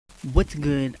What's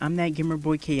good? I'm that gamer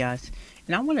boy Chaos,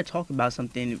 and I want to talk about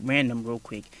something random real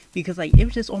quick because it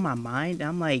was just on my mind. And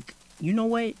I'm like, you know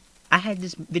what? I had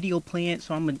this video planned,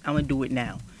 so I'm gonna do it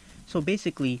now. So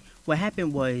basically, what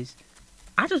happened was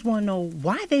I just want to know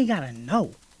why they gotta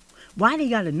know. Why they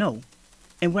gotta know?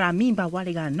 And what I mean by why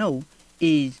they gotta know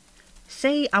is,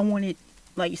 say I wanted,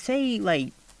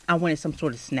 I wanted some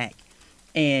sort of snack,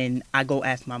 and I go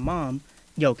ask my mom,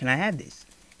 "Yo, can I have this?"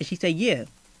 And she said, "Yeah."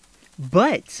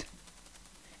 But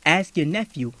ask your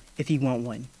nephew if he want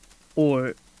one,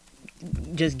 or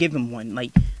just give him one.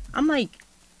 I'm like,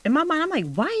 in my mind, I'm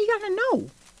like, why he gotta know?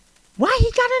 Why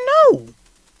he gotta know?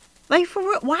 Like, for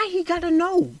real, why he gotta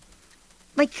know?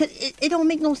 Like, 'cause it don't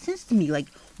make no sense to me. Like,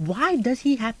 why does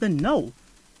he have to know?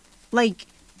 Like,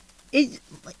 it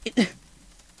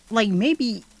like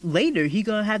maybe later he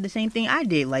gonna have the same thing I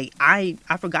did. Like, I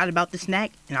forgot about the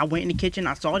snack and I went in the kitchen,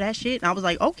 I saw that shit and I was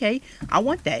like, okay, I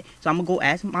want that. So I'm gonna go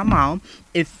ask my mom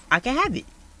if I can have it.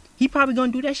 He probably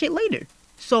gonna do that shit later.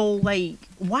 So like,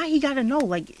 why he gotta know?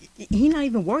 Like, he not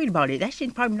even worried about it. That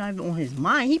shit probably not even on his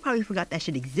mind. He probably forgot that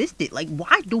shit existed. Like,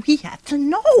 why do he have to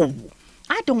know?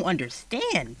 I don't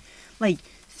understand. Like,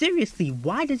 seriously,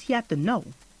 why does he have to know?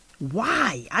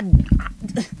 Why?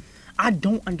 I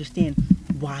don't understand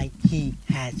why he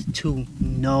has to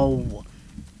know.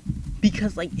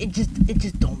 Because like it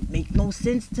just don't make no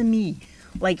sense to me.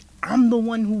 Like, I'm the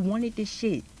one who wanted this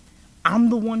shit. I'm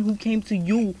the one who came to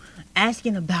you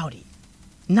asking about it.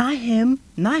 Not him.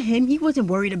 Not him. He wasn't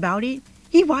worried about it.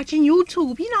 He watching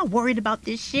YouTube. He not worried about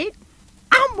this shit.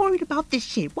 I'm worried about this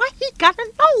shit. Why he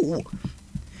gotta know?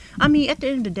 I mean, at the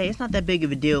end of the day, it's not that big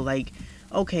of a deal. Like,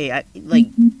 okay,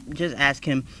 just ask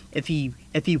him if he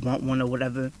want one or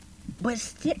whatever. But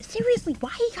seriously,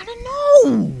 why he gotta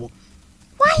know?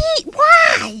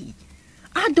 Why?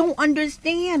 I don't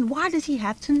understand. Why does he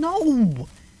have to know?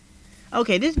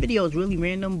 Okay, this video is really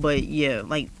random, but yeah,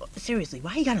 like, seriously,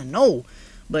 why he gotta know?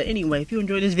 But anyway, if you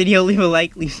enjoyed this video, leave a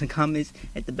like, leave some comments,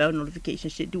 hit the bell notification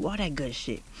shit, do all that good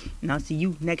shit. And I'll see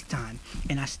you next time.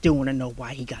 And I still want to know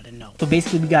why he gotta know. So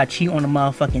basically, we gotta cheat on a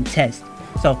motherfucking test.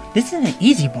 So this is an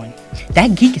easy one.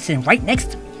 That geek is sitting right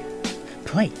next to me.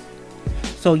 Play.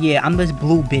 So yeah, I'm this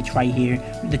blue bitch right here.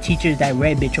 The teacher is that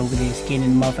red bitch over there,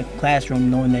 scanning the motherfucking classroom,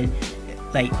 knowing that,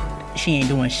 like, she ain't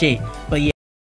doing shit. But yeah.